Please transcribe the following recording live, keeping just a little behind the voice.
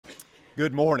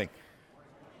Good morning.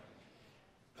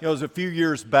 It was a few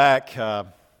years back,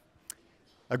 a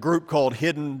group called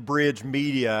Hidden Bridge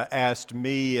Media asked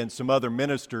me and some other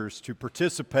ministers to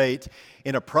participate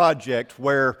in a project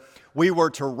where we were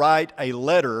to write a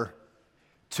letter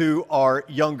to our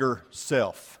younger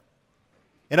self.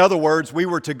 In other words, we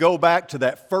were to go back to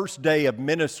that first day of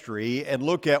ministry and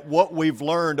look at what we've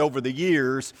learned over the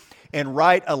years and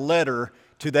write a letter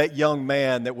to that young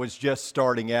man that was just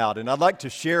starting out. And I'd like to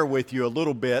share with you a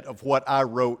little bit of what I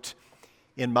wrote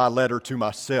in my letter to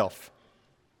myself.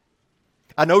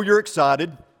 I know you're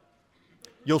excited.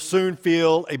 You'll soon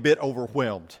feel a bit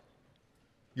overwhelmed.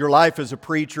 Your life as a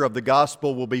preacher of the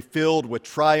gospel will be filled with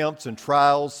triumphs and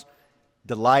trials,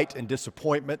 delight and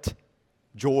disappointment,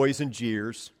 joys and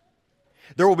jeers.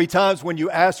 There will be times when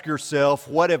you ask yourself,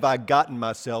 what have I gotten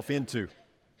myself into?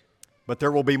 But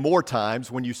there will be more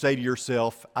times when you say to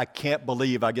yourself, I can't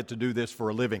believe I get to do this for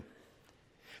a living.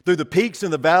 Through the peaks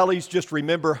and the valleys, just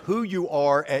remember who you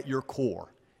are at your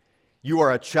core. You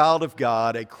are a child of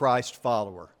God, a Christ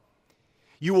follower.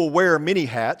 You will wear many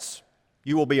hats.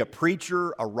 You will be a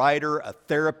preacher, a writer, a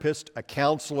therapist, a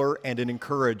counselor, and an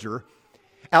encourager.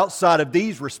 Outside of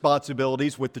these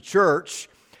responsibilities with the church,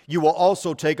 you will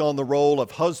also take on the role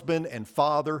of husband and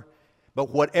father. But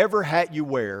whatever hat you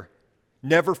wear,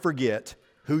 never forget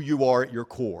who you are at your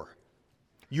core.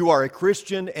 You are a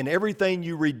Christian, and everything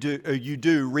you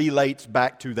do relates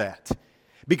back to that.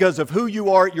 Because of who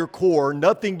you are at your core,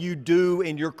 nothing you do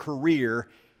in your career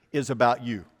is about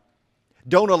you.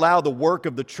 Don't allow the work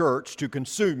of the church to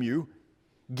consume you.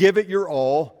 Give it your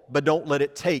all, but don't let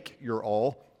it take your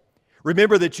all.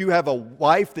 Remember that you have a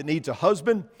wife that needs a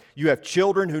husband. You have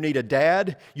children who need a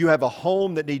dad. You have a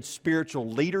home that needs spiritual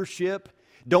leadership.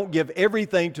 Don't give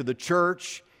everything to the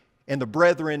church and the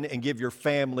brethren and give your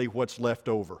family what's left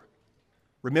over.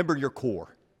 Remember your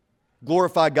core.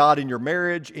 Glorify God in your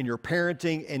marriage, in your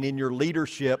parenting, and in your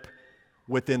leadership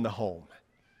within the home.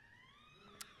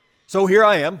 So here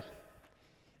I am,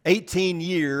 18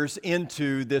 years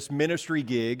into this ministry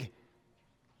gig.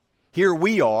 Here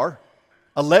we are,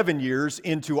 11 years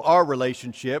into our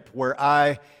relationship where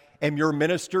I am your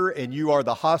minister and you are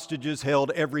the hostages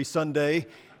held every Sunday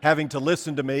having to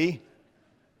listen to me.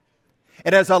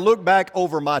 And as I look back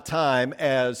over my time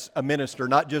as a minister,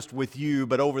 not just with you,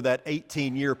 but over that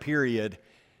 18-year period,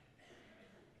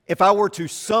 if I were to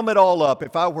sum it all up,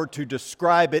 if I were to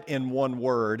describe it in one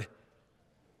word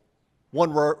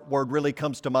really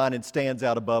comes to mind and stands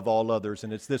out above all others,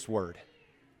 and it's this word: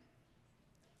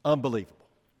 unbelievable.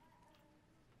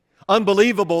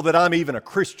 Unbelievable that I'm even a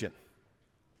Christian,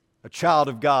 a child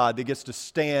of God that gets to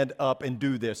stand up and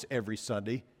do this every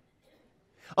Sunday.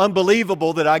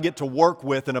 Unbelievable that I get to work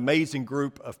with an amazing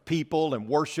group of people and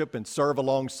worship and serve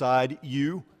alongside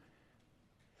you.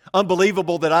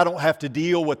 Unbelievable that I don't have to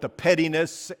deal with the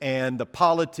pettiness and the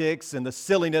politics and the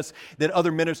silliness that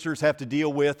other ministers have to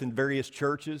deal with in various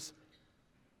churches.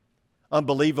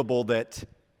 Unbelievable that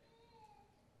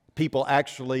people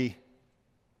actually,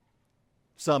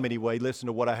 some anyway, listen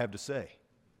to what I have to say.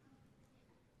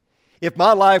 If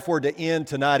my life were to end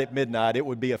tonight at midnight, it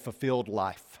would be a fulfilled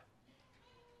life.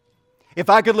 If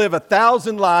I could live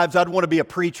 1,000 lives, I'd want to be a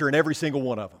preacher in every single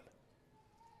one of them.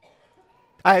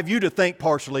 I have you to thank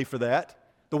partially for that,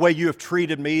 the way you have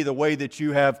treated me, the way that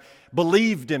you have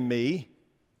believed in me.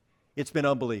 It's been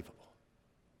unbelievable.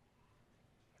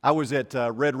 I was at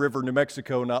Red River, New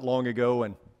Mexico not long ago,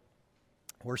 and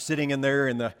we're sitting in there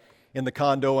in the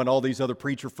condo, and all these other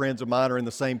preacher friends of mine are in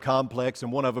the same complex,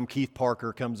 and one of them, Keith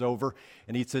Parker, comes over,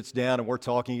 and he sits down, and we're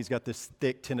talking. He's got this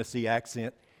thick Tennessee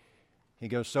accent. He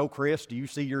goes, "So, Chris, do you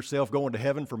see yourself going to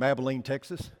heaven from Abilene,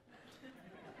 Texas?"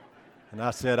 And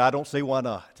I said, "I don't see why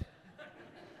not."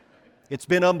 It's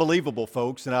been unbelievable,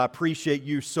 folks, and I appreciate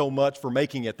you so much for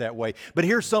making it that way. But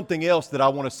here's something else that I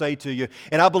want to say to you,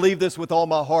 and I believe this with all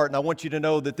my heart, and I want you to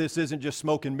know that this isn't just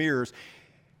smoke and mirrors.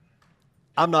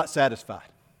 I'm not satisfied.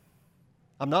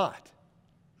 I'm not.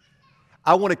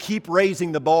 I want to keep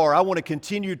raising the bar. I want to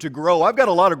continue to grow. I've got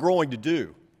a lot of growing to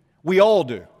do. We all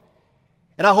do.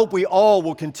 And I hope we all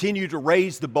will continue to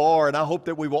raise the bar, and I hope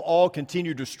that we will all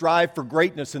continue to strive for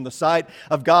greatness in the sight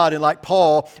of God. And like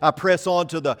Paul, I press on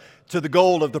to the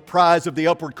goal of the prize of the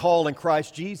upward call in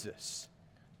Christ Jesus.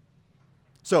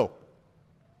 So,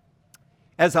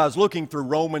 as I was looking through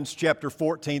Romans chapter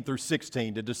 14 through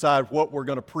 16 to decide what we're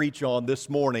going to preach on this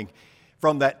morning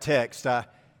from that text, I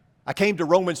came to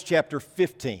Romans chapter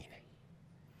 15.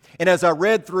 And as I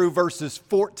read through verses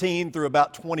 14 through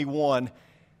about 21,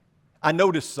 I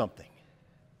noticed something.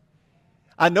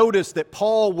 I noticed that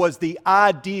Paul was the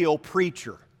ideal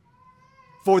preacher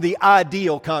for the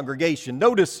ideal congregation.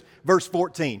 Notice verse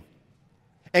 14.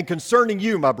 And concerning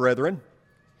you, my brethren,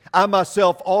 I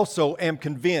myself also am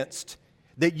convinced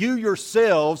that you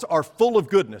yourselves are full of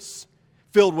goodness,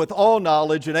 filled with all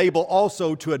knowledge, and able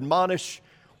also to admonish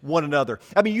one another.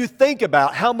 I mean, you think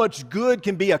about how much good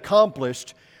can be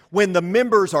accomplished when the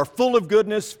members are full of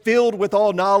goodness, filled with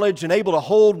all knowledge, and able to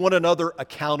hold one another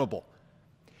accountable.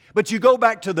 But you go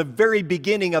back to the very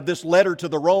beginning of this letter to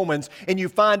the Romans, and you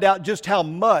find out just how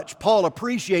much Paul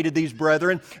appreciated these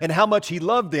brethren and how much he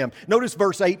loved them. Notice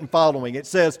verse 8 and following. It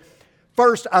says,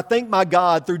 "First, I thank my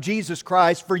God through Jesus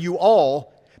Christ for you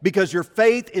all, because your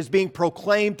faith is being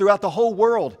proclaimed throughout the whole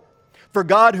world. For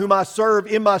God, whom I serve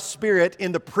in my spirit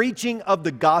in the preaching of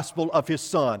the gospel of His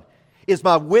Son, is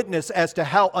my witness as to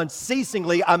how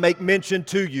unceasingly I make mention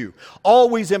to you,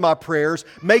 always in my prayers,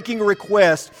 making a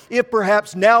request, if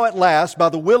perhaps now at last, by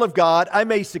the will of God, I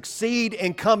may succeed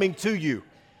in coming to you.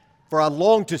 For I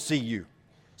long to see you,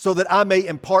 so that I may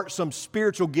impart some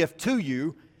spiritual gift to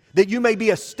you, that you may be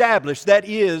established, that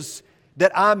is,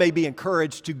 that I may be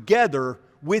encouraged together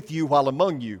with you while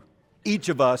among you, each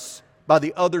of us by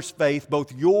the other's faith,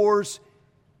 both yours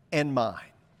and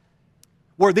mine."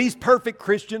 Were these perfect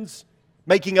Christians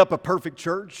making up a perfect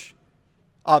church?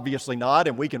 Obviously not,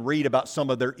 and we can read about some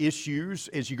of their issues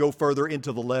as you go further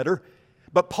into the letter.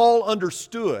 But Paul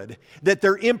understood that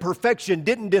their imperfection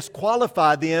didn't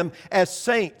disqualify them as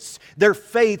saints. Their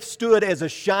faith stood as a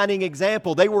shining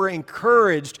example. They were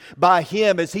encouraged by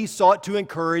him as he sought to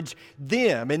encourage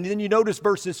them. And then you notice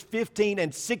verses 15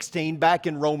 and 16 back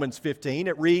in Romans 15.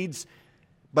 It reads,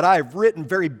 "But I have written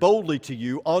very boldly to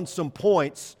you on some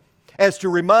points, as to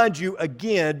remind you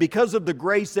again, because of the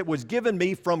grace that was given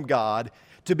me from God,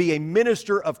 to be a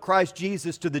minister of Christ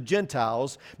Jesus to the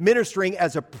Gentiles, ministering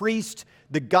as a priest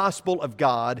the gospel of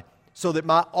God, so that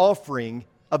my offering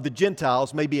of the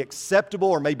Gentiles may be acceptable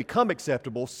or may become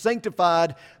acceptable,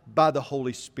 sanctified by the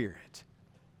Holy Spirit."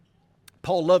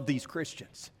 Paul loved these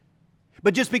Christians.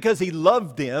 But just because he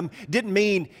loved them didn't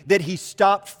mean that he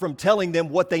stopped from telling them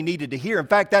what they needed to hear. In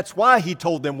fact, that's why he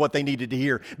told them what they needed to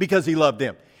hear, because he loved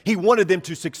them. He wanted them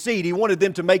to succeed. He wanted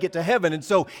them to make it to heaven. And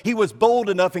so he was bold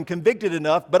enough and convicted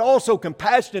enough, but also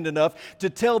compassionate enough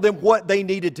to tell them what they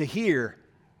needed to hear.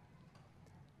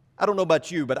 I don't know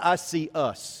about you, but I see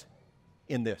us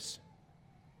in this.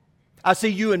 I see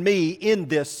you and me in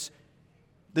this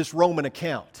Roman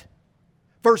account.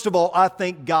 First of all, I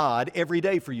thank God every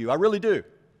day for you. I really do.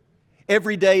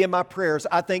 Every day in my prayers,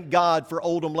 I thank God for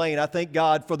Oldham Lane. I thank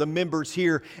God for the members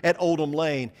here at Oldham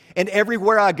Lane. And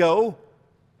everywhere I go,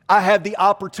 I have the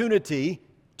opportunity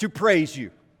to praise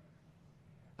you.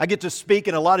 I get to speak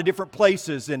in a lot of different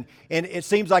places, and it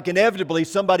seems like inevitably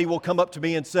somebody will come up to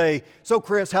me and say, "So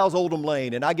Chris, how's Oldham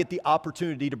Lane?" And I get the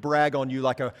opportunity to brag on you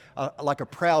like a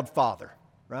proud father,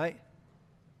 right?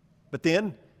 But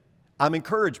then I'm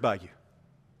encouraged by you.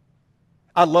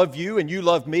 I love you and you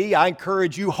love me. I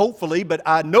encourage you, hopefully, but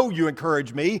I know you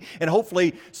encourage me, and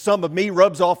hopefully some of me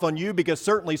rubs off on you, because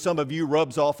certainly some of you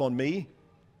rubs off on me.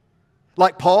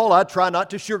 Like Paul, I try not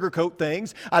to sugarcoat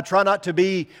things. I try not to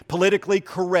be politically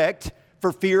correct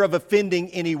for fear of offending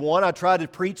anyone. I try to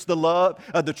preach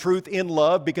the truth in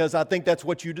love, because I think that's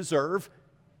what you deserve.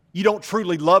 You don't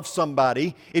truly love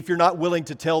somebody if you're not willing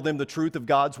to tell them the truth of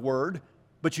God's Word,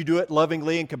 but you do it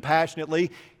lovingly and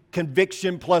compassionately,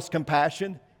 conviction plus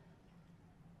compassion.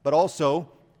 But also,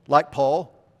 like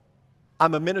Paul,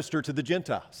 I'm a minister to the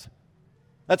Gentiles.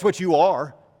 That's what you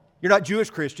are. You're not Jewish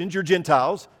Christians, you're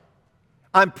Gentiles.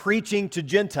 I'm preaching to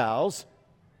Gentiles.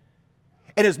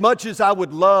 And as much as I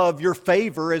would love your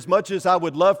favor, as much as I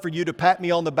would love for you to pat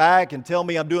me on the back and tell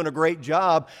me I'm doing a great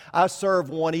job, I serve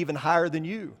one even higher than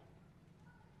you.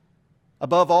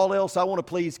 Above all else, I want to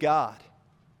please God.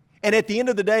 And at the end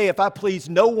of the day, if I please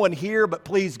no one here but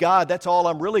please God, that's all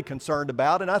I'm really concerned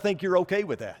about, and I think you're okay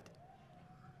with that.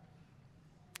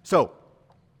 So,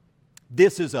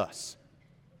 this is us.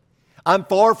 I'm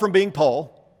far from being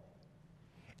Paul.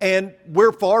 And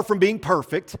we're far from being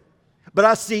perfect, but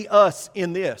I see us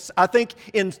in this. I think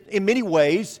in many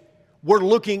ways, we're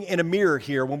looking in a mirror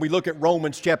here when we look at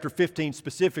Romans chapter 15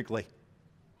 specifically.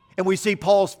 And we see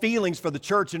Paul's feelings for the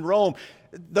church in Rome.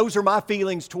 Those are my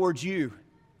feelings towards you.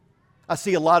 I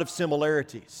see a lot of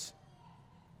similarities.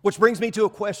 Which brings me to a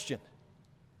question.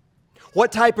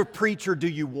 What type of preacher do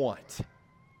you want?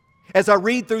 As I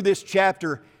read through this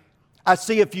chapter, I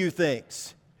see a few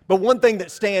things. But one thing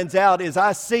that stands out is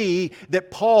I see that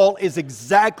Paul is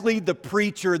exactly the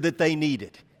preacher that they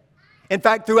needed. In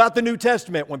fact, throughout the New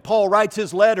Testament, when Paul writes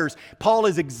his letters, Paul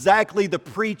is exactly the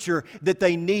preacher that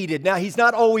they needed. Now, he's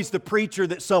not always the preacher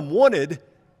that some wanted,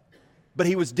 but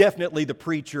he was definitely the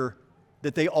preacher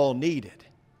that they all needed.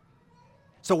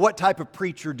 So what type of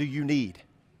preacher do you need?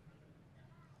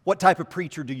 What type of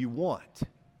preacher do you want?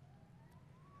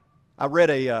 I read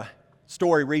a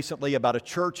story recently about a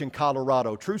church in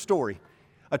Colorado, true story,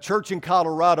 a church in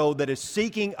Colorado that is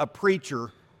seeking a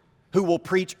preacher who will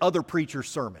preach other preachers'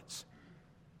 sermons.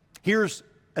 Here's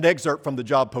an excerpt from the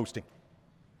job posting.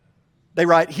 They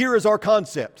write, "Here is our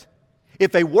concept.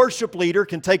 If a worship leader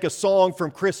can take a song from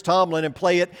Chris Tomlin and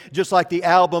play it just like the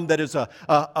album that is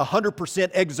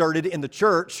 100% excerpted in the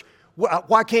church,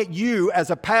 why can't you, as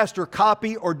a pastor,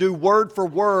 copy or do word for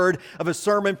word of a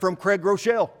sermon from Craig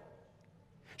Groeschel?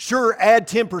 Sure, add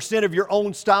 10% of your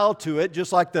own style to it,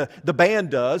 just like the band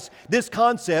does. This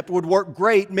concept would work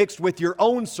great mixed with your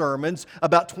own sermons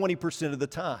about 20% of the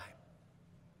time."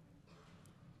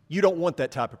 You don't want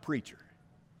that type of preacher.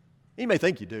 You may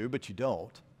think you do, but you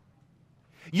don't.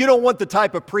 You don't want the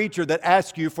type of preacher that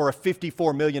asks you for a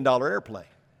 $54 million airplane.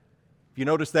 You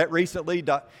noticed that recently?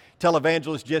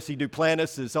 Televangelist Jesse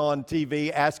Duplantis is on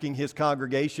TV asking his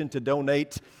congregation to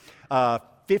donate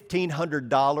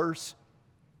 $1,500.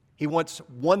 He wants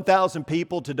 1,000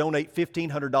 people to donate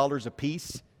 $1,500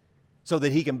 apiece so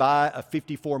that he can buy a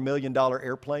 $54 million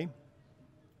airplane.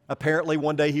 Apparently,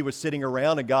 one day he was sitting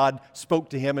around and God spoke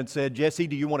to him and said, "Jesse,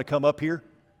 do you want to come up here?"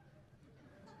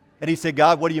 And he said,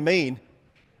 "God, what do you mean?"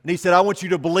 And he said, "I want you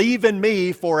to believe in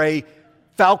me for a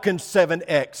Falcon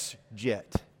 7X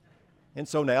jet." And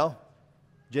so now,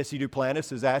 Jesse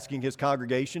Duplantis is asking his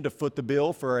congregation to foot the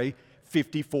bill for a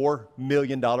 $54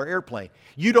 million airplane.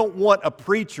 You don't want a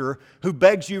preacher who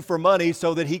begs you for money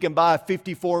so that he can buy a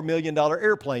 $54 million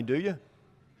airplane, do you?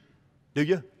 Do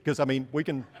you? Because, I mean, we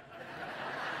can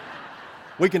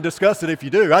discuss it if you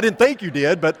do. I didn't think you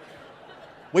did, but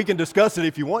we can discuss it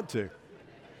if you want to.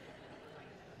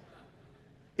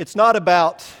 It's not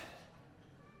about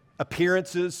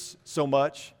appearances so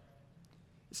much.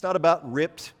 It's not about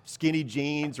ripped, skinny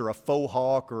jeans or a faux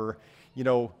hawk or,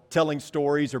 telling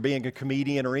stories or being a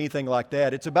comedian or anything like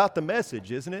that. It's about the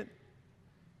message, isn't it?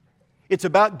 It's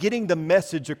about getting the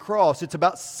message across. It's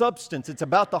about substance. It's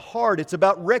about the heart. It's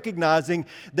about recognizing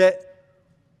that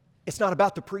it's not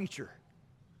about the preacher.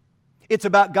 It's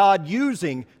about God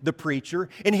using the preacher.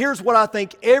 And here's what I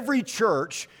think every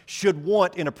church should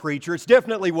want in a preacher. It's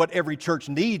definitely what every church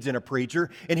needs in a preacher.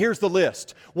 And here's the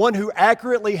list. One who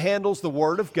accurately handles the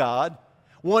Word of God.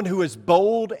 One who is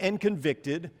bold and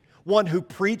convicted. One who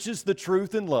preaches the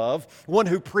truth in love. One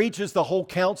who preaches the whole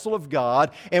counsel of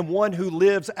God. And one who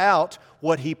lives out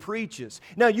what he preaches.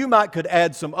 Now, you could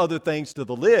add some other things to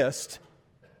the list,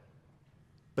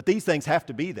 but these things have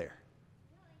to be there.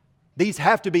 These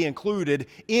have to be included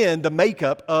in the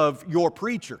makeup of your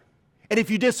preacher. And if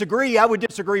you disagree, I would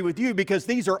disagree with you because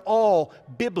these are all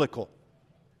biblical.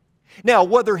 Now,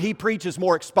 whether he preaches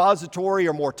more expository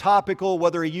or more topical,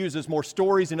 whether he uses more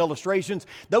stories and illustrations,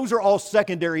 those are all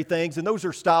secondary things and those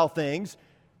are style things.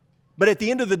 But at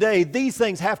the end of the day, these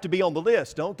things have to be on the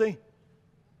list, don't they?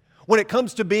 When it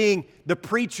comes to being the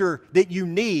preacher that you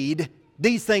need,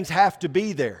 these things have to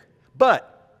be there. But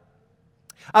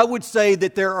I would say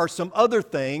that there are some other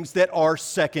things that are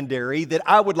secondary that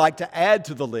I would like to add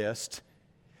to the list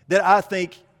that I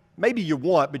think maybe you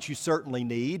want, but you certainly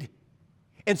need.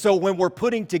 And so when we're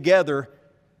putting together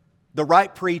the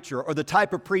right preacher or the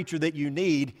type of preacher that you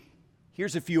need,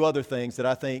 here's a few other things that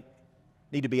I think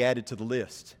need to be added to the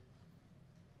list.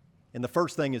 And the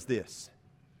first thing is this: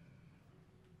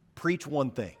 preach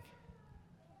one thing.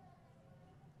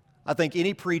 I think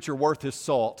any preacher worth his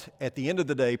salt at the end of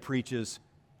the day preaches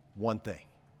one thing.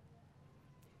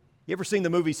 You ever seen the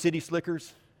movie City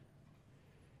Slickers?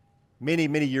 Many,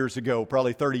 many years ago,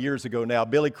 probably 30 years ago now,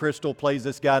 Billy Crystal plays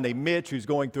this guy named Mitch who's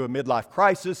going through a midlife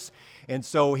crisis. And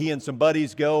so he and some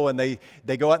buddies go and they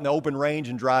go out in the open range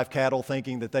and drive cattle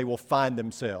thinking that they will find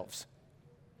themselves.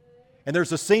 And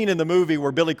there's a scene in the movie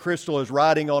where Billy Crystal is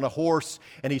riding on a horse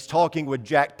and he's talking with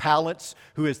Jack Palance,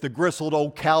 who is the grizzled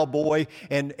old cowboy,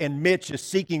 and Mitch is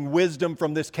seeking wisdom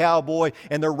from this cowboy,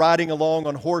 and they're riding along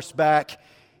on horseback,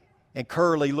 and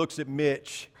Curly looks at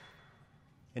Mitch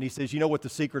and he says, "You know what the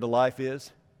secret of life is?"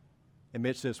 And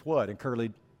Mitch says, "What?" And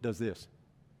Curly does this.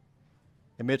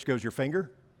 And Mitch goes, "Your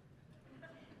finger?"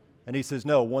 And he says,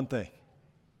 "No, one thing.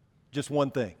 Just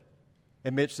one thing."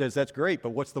 And Mitch says, "That's great, but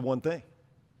what's the one thing?"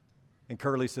 And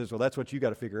Curly says, "Well, that's what you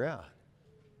got to figure out."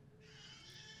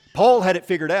 Paul had it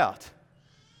figured out.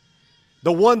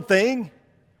 The one thing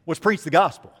was preach the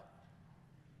gospel.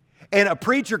 And a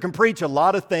preacher can preach a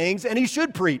lot of things, and he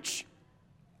should preach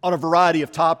on a variety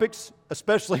of topics,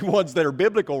 especially ones that are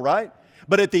biblical, right?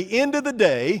 But at the end of the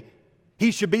day, he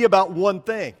should be about one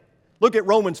thing. Look at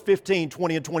Romans 15,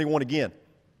 20 and 21 again.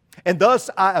 "And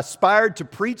thus I aspired to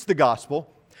preach the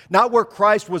gospel, Not where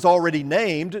Christ was already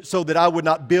named, so that I would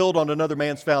not build on another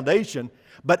man's foundation.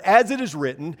 But as it is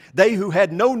written, they who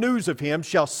had no news of him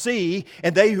shall see,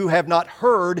 and they who have not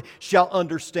heard shall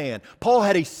understand. Paul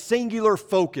had a singular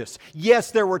focus.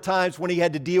 Yes, there were times when he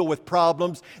had to deal with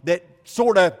problems that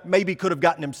sort of maybe could have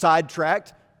gotten him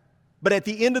sidetracked. But at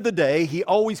the end of the day, he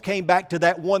always came back to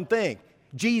that one thing.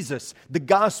 Jesus, the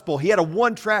gospel. He had a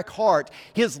one-track heart.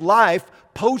 His life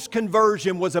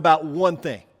post-conversion was about one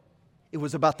thing. It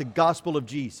was about the gospel of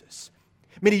Jesus.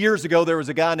 Many years ago, there was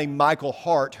a guy named Michael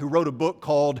Hart who wrote a book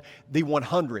called The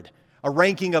 100, a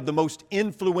ranking of the most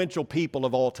influential people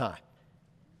of all time.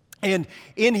 And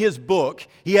in his book,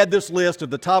 he had this list of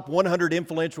the top 100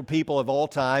 influential people of all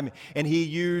time, and he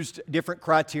used different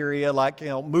criteria like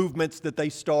movements that they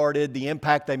started, the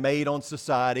impact they made on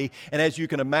society. And as you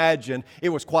can imagine, it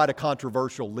was quite a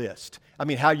controversial list. I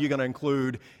mean, how are you going to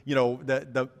include,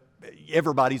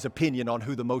 everybody's opinion on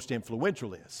who the most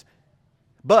influential is?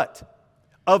 But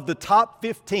of the top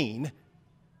 15,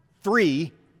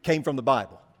 3 came from the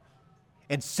Bible.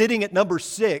 And sitting at number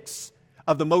 6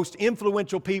 of the most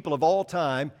influential people of all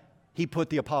time, he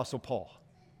put the Apostle Paul.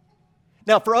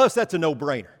 Now, for us, that's a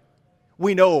no-brainer.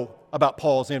 We know about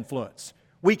Paul's influence.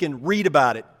 We can read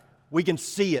about it. We can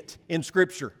see it in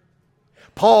Scripture.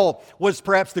 Paul was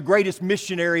perhaps the greatest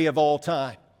missionary of all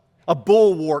time, a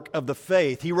bulwark of the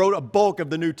faith. He wrote a bulk of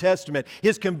the New Testament.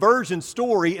 His conversion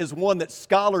story is one that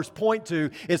scholars point to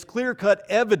as clear-cut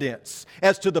evidence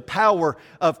as to the power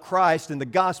of Christ and the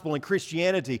gospel and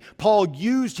Christianity. Paul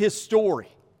used his story,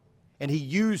 and he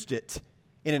used it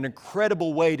in an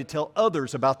incredible way to tell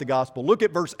others about the gospel. Look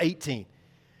at verse 18.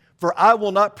 For I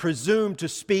will not presume to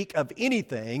speak of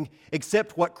anything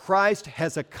except what Christ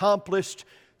has accomplished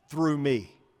through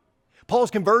me.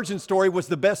 Paul's conversion story was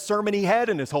the best sermon he had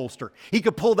in his holster. He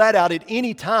could pull that out at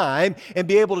any time and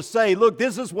be able to say, look,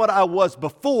 this is what I was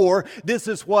before, this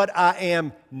is what I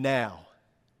am now.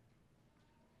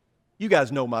 You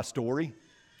guys know my story.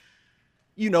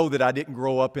 You know that I didn't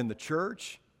grow up in the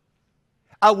church.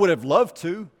 I would have loved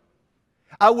to.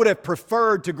 I would have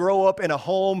preferred to grow up in a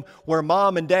home where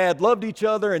mom and dad loved each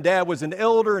other and dad was an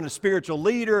elder and a spiritual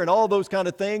leader and all those kind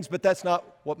of things, but that's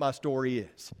not what my story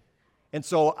is. And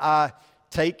so I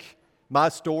take my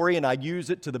story and I use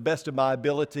it to the best of my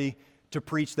ability to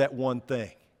preach that one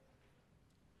thing.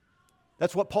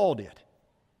 That's what Paul did.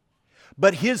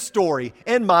 But his story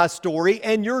and my story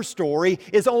and your story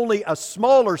is only a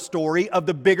smaller story of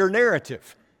the bigger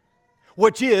narrative,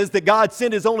 which is that God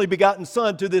sent His only begotten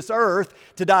Son to this earth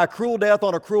to die a cruel death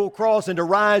on a cruel cross and to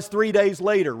rise 3 days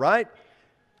later, right?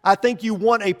 I think you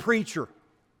want a preacher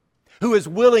who is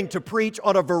willing to preach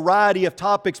on a variety of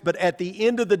topics, but at the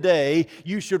end of the day,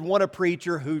 you should want a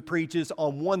preacher who preaches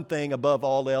on one thing above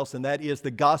all else, and that is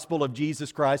the gospel of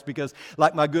Jesus Christ, because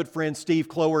like my good friend Steve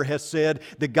Clower has said,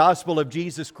 the gospel of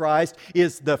Jesus Christ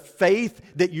is the faith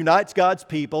that unites God's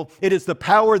people, it is the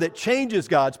power that changes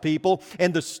God's people,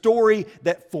 and the story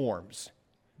that forms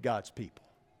God's people.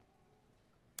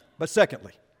 But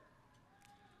secondly,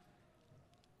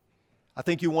 I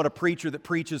think you want a preacher that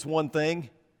preaches one thing,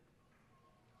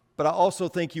 but I also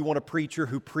think you want a preacher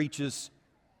who preaches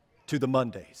to the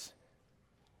Mondays.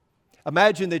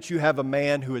 Imagine that you have a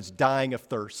man who is dying of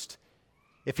thirst.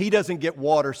 If he doesn't get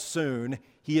water soon,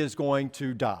 he is going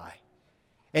to die.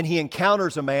 And he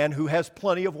encounters a man who has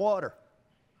plenty of water.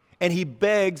 And he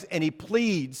begs and he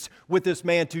pleads with this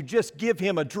man to just give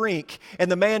him a drink. And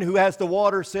the man who has the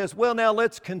water says, well, now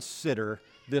let's consider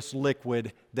this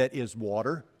liquid that is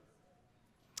water.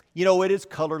 You know, it is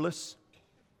colorless.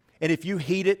 And if you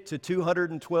heat it to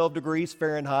 212 degrees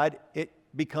Fahrenheit, it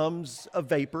becomes a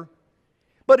vapor.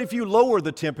 But if you lower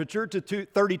the temperature to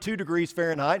 32 degrees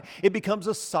Fahrenheit, it becomes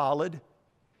a solid.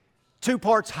 2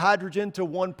 parts hydrogen to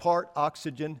 1 part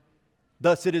oxygen.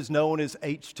 Thus it is known as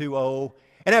H2O.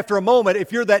 And after a moment,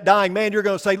 if you're that dying man, you're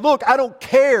going to say, look, I don't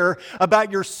care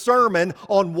about your sermon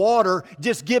on water.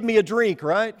 Just give me a drink,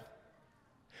 right?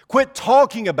 Quit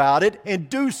talking about it and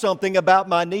do something about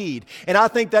my need. And I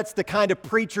think that's the kind of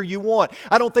preacher you want.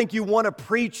 I don't think you want a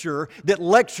preacher that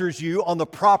lectures you on the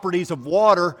properties of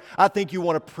water. I think you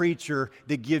want a preacher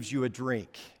that gives you a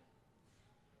drink.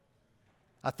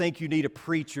 I think you need a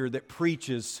preacher that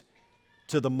preaches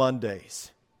to the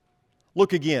Mondays.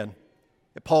 Look again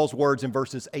at Paul's words in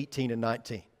verses 18 and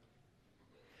 19.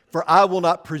 For I will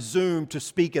not presume to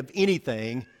speak of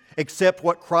anything except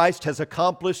what Christ has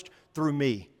accomplished through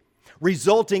me,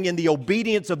 resulting in the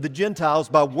obedience of the Gentiles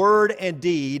by word and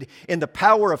deed, in the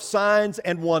power of signs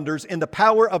and wonders, in the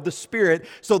power of the Spirit,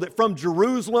 so that from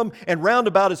Jerusalem and round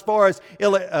about as far as,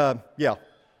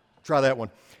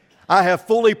 I have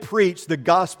fully preached the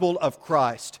gospel of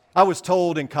Christ. I was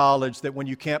told in college that when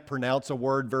you can't pronounce a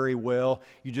word very well,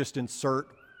 you just insert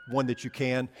one that you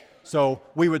can. So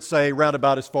we would say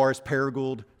roundabout as far as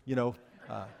Paragould,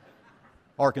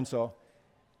 Arkansas.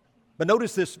 But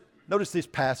notice this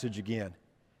passage again.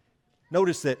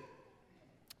 Notice that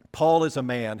Paul is a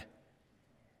man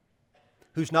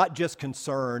who's not just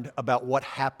concerned about what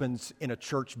happens in a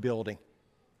church building.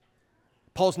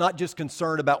 Paul's not just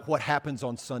concerned about what happens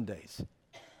on Sundays.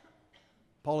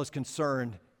 Paul is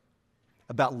concerned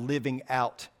about living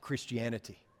out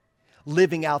Christianity,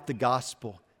 living out the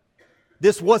gospel.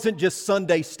 This wasn't just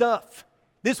Sunday stuff.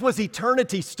 This was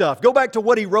eternity stuff. Go back to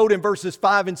what he wrote in verses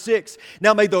 5 and 6.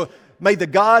 Now may the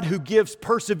God who gives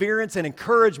perseverance and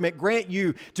encouragement grant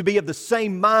you to be of the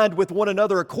same mind with one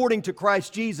another according to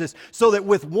Christ Jesus, so that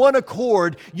with one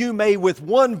accord you may with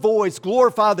one voice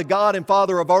glorify the God and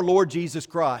Father of our Lord Jesus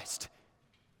Christ.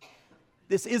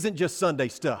 This isn't just Sunday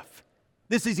stuff.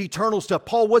 This is eternal stuff.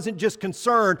 Paul wasn't just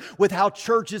concerned with how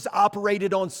churches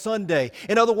operated on Sunday.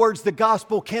 In other words, the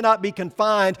gospel cannot be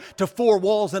confined to four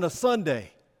walls and a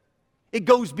Sunday. It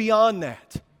goes beyond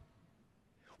that.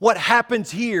 What happens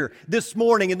here this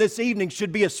morning and this evening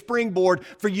should be a springboard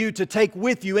for you to take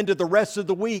with you into the rest of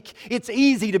the week. It's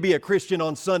easy to be a Christian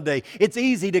on Sunday. It's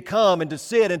easy to come and to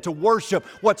sit and to worship.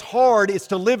 What's hard is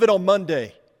to live it on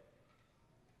Monday.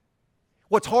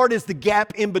 What's hard is the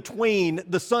gap in between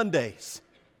the Sundays.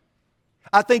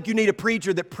 I think you need a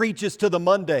preacher that preaches to the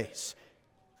Mondays.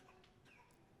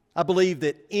 I believe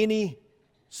that any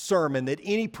sermon that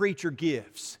any preacher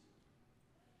gives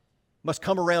must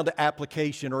come around to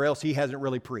application, or else he hasn't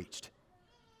really preached.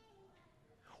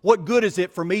 What good is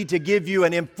it for me to give you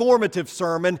an informative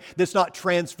sermon that's not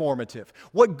transformative?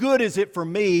 What good is it for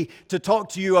me to talk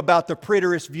to you about the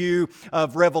preterist view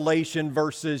of Revelation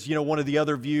versus, one of the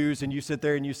other views, and you sit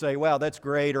there and you say, wow, that's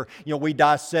great, or, we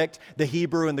dissect the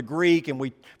Hebrew and the Greek and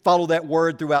we follow that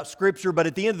word throughout Scripture, but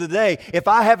at the end of the day, if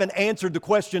I haven't answered the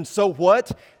question, so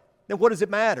what? Then what does it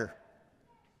matter?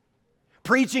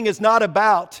 Preaching is not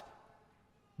about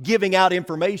giving out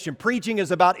information. Preaching is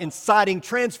about inciting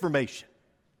transformation.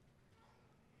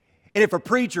 And if a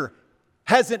preacher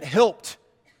hasn't helped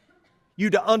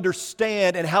you to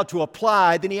understand and how to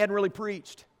apply, then he hadn't really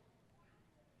preached.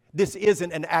 This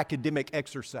isn't an academic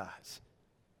exercise.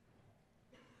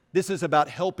 This is about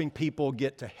helping people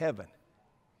get to heaven.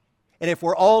 And if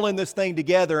we're all in this thing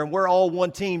together and we're all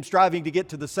one team striving to get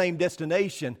to the same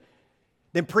destination,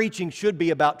 then preaching should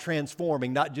be about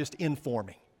transforming, not just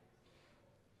informing.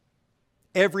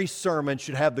 Every sermon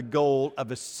should have the goal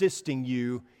of assisting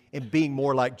you in being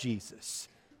more like Jesus.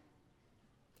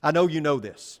 I know you know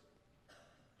this.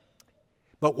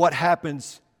 But what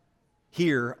happens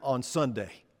here on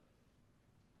Sunday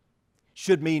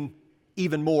should mean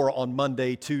even more on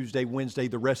Monday, Tuesday, Wednesday,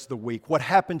 the rest of the week. What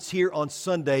happens here on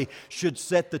Sunday should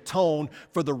set the tone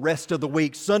for the rest of the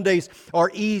week. Sundays are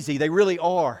easy. They really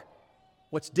are.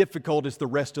 What's difficult is the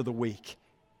rest of the week.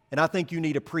 And I think you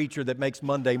need a preacher that makes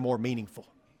Monday more meaningful.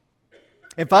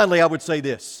 And finally, I would say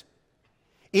this.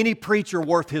 Any preacher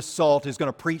worth his salt is going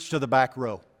to preach to the back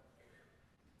row.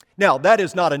 Now, that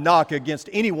is not a knock against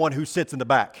anyone who sits in the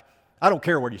back. I don't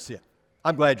care where you sit.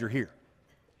 I'm glad you're here.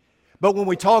 But when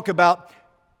we talk about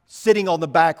sitting on the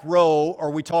back row,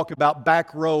 or we talk about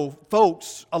back row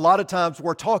folks, a lot of times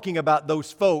we're talking about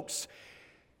those folks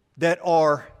that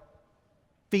are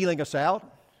feeling us out.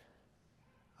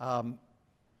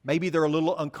 Maybe they're a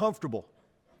little uncomfortable.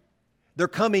 They're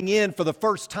coming in for the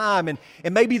first time, and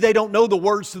maybe they don't know the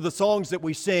words to the songs that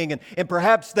we sing, and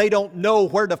perhaps they don't know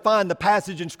where to find the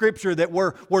passage in Scripture that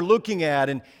we're looking at,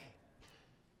 and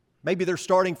maybe they're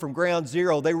starting from ground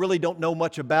zero. They really don't know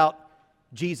much about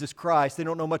Jesus Christ. They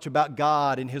don't know much about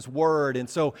God and His Word, and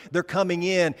so they're coming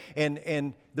in,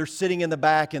 and they're sitting in the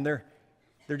back, and they're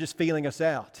just feeling us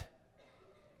out.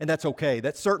 And that's okay.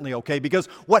 That's certainly okay, because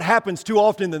what happens too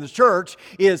often in the church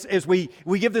is we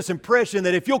give this impression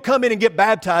that if you'll come in and get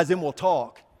baptized, then we'll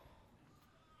talk.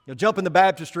 You'll jump in the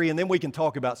baptistry and then we can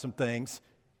talk about some things.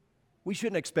 We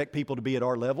shouldn't expect people to be at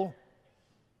our level.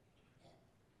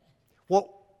 What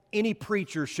any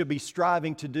preacher should be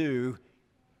striving to do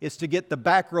is to get the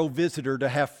back row visitor to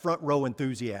have front row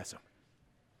enthusiasm.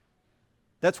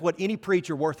 That's what any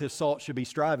preacher worth his salt should be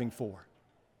striving for.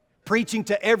 Preaching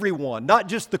to everyone, not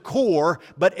just the core,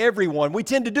 but everyone. We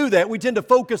tend to do that. We tend to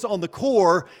focus on the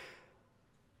core,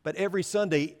 but every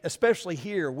Sunday, especially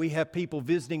here, we have people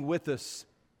visiting with us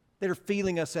that are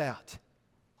feeling us out.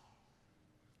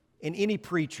 And any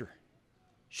preacher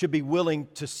should be willing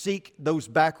to seek those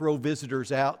back row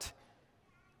visitors out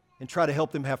and try to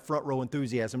help them have front row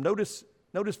enthusiasm. Notice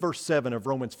Notice verse 7 of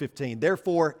Romans 15.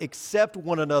 Therefore, accept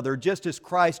one another, just as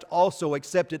Christ also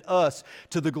accepted us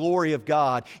to the glory of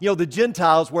God. You know, the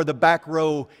Gentiles were the back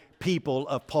row people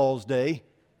of Paul's day.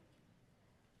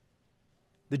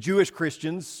 The Jewish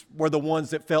Christians were the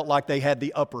ones that felt like they had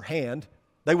the upper hand.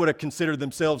 They would have considered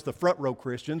themselves the front row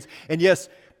Christians. And yes,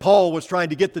 Paul was trying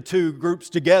to get the two groups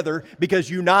together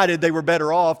because united they were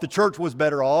better off. The church was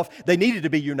better off. They needed to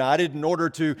be united in order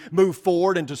to move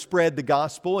forward and to spread the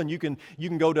gospel. And you can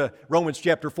go to Romans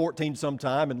chapter 14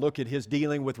 sometime and look at his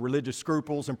dealing with religious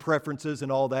scruples and preferences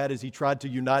and all that as he tried to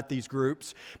unite these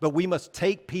groups. But we must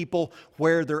take people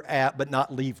where they're at but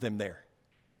not leave them there.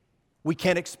 We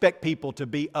can't expect people to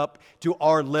be up to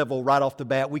our level right off the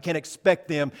bat. We can't expect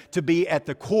them to be at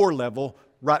the core level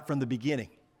right from the beginning.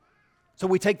 So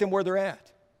we take them where they're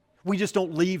at. We just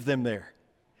don't leave them there.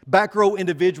 Back row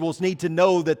individuals need to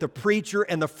know that the preacher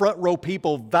and the front row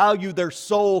people value their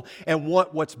soul and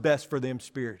want what's best for them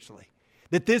spiritually.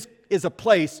 That this is a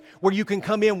place where you can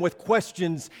come in with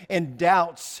questions and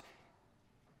doubts,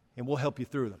 and we'll help you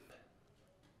through them.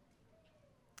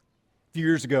 A few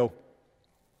years ago,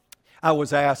 I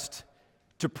was asked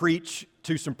to preach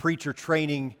to some preacher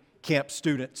training camp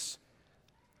students.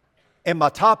 And my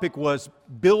topic was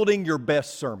building your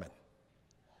best sermon.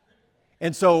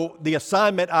 And so the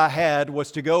assignment I had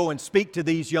was to go and speak to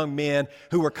these young men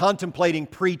who were contemplating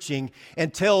preaching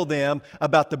and tell them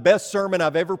about the best sermon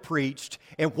I've ever preached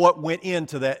and what went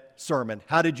into that sermon.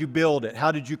 How did you build it?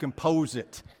 How did you compose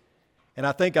it? And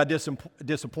I think I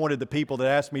disappointed the people that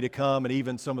asked me to come and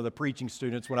even some of the preaching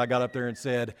students when I got up there and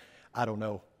said, I don't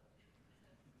know.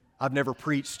 I've never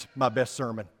preached my best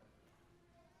sermon.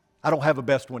 I don't have a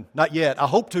best one. Not yet. I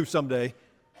hope to someday.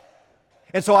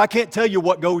 And so I can't tell you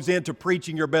what goes into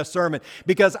preaching your best sermon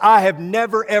because I have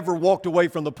never, ever walked away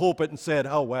from the pulpit and said,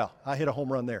 oh, wow, I hit a home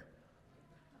run there.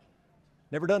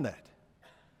 Never done that.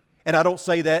 And I don't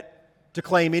say that to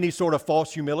claim any sort of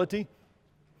false humility.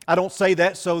 I don't say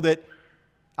that so that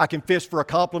I can fish for a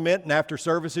compliment, and after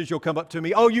services, you'll come up to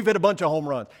me, oh, you've hit a bunch of home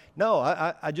runs. No,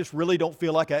 I just really don't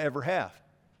feel like I ever have.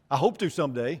 I hope to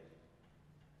someday,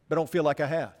 but I don't feel like I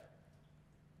have.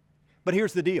 But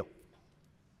here's the deal.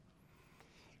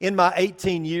 In my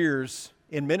 18 years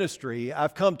in ministry,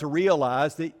 I've come to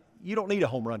realize that you don't need a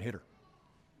home run hitter.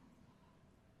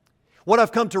 What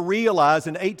I've come to realize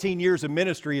in 18 years of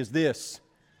ministry is this.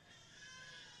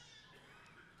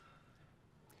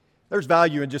 There's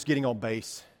value in just getting on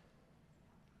base.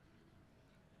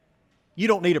 You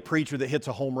don't need a preacher that hits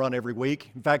a home run every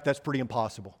week. In fact, that's pretty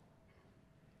impossible.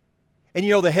 And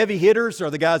you know, the heavy hitters are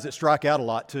the guys that strike out a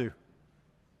lot too.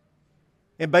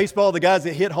 In baseball, the guys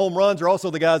that hit home runs are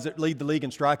also the guys that lead the league in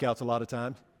strikeouts a lot of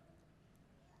times.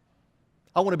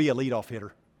 I want to be a leadoff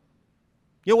hitter.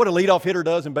 You know what a leadoff hitter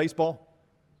does in baseball?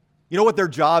 You know what their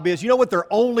job is? You know what their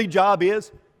only job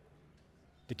is?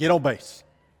 To get on base.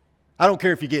 I don't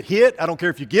care if you get hit. I don't care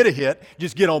if you get a hit.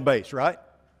 Just get on base, right?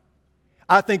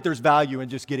 I think there's value in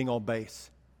just getting on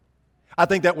base. I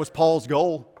think that was Paul's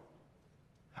goal.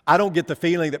 I don't get the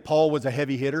feeling that Paul was a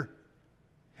heavy hitter.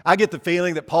 I get the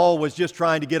feeling that Paul was just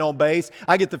trying to get on base.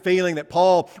 I get the feeling that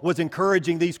Paul was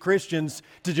encouraging these Christians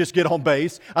to just get on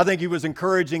base. I think he was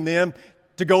encouraging them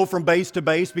to go from base to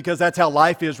base because that's how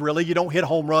life is really. You don't hit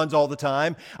home runs all the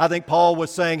time. I think Paul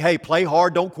was saying, hey, play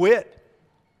hard, don't quit.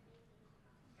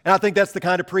 And I think that's the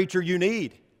kind of preacher you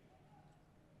need.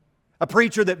 A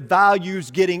preacher that values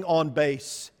getting on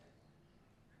base.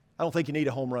 I don't think you need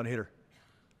a home run hitter.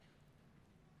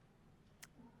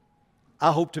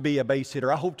 I hope to be a base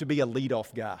hitter. I hope to be a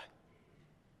leadoff guy. I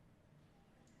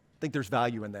think there's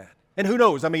value in that. And who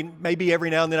knows? I mean, maybe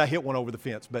every now and then I hit one over the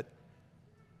fence, but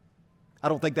I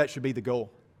don't think that should be the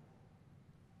goal.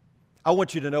 I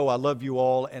want you to know I love you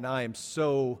all, and I am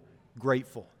so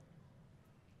grateful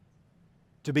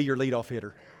to be your leadoff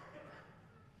hitter.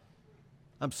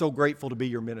 I'm so grateful to be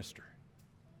your minister.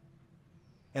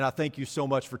 And I thank you so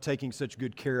much for taking such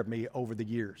good care of me over the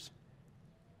years.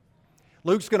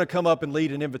 Luke's going to come up and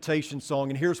lead an invitation song,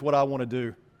 and here's what I want to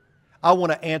do. I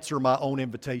want to answer my own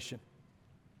invitation.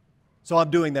 So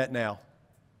I'm doing that now.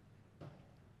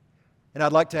 And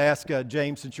I'd like to ask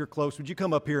James, since you're close, would you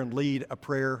come up here and lead a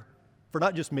prayer for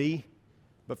not just me,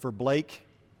 but for Blake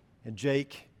and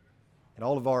Jake and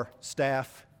all of our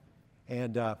staff.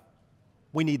 And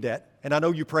we need that. And I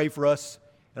know you pray for us,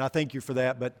 and I thank you for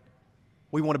that, but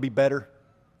we want to be better.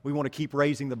 We want to keep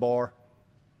raising the bar.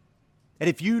 And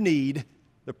if you need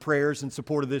the prayers and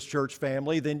support of this church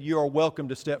family, then you are welcome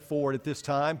to step forward at this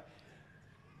time.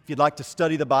 If you'd like to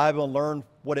study the Bible and learn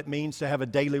what it means to have a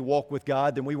daily walk with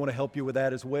God, then we want to help you with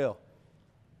that as well.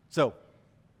 So,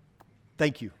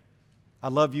 thank you. I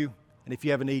love you. And if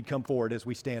you have a need, come forward as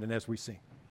we stand and as we sing.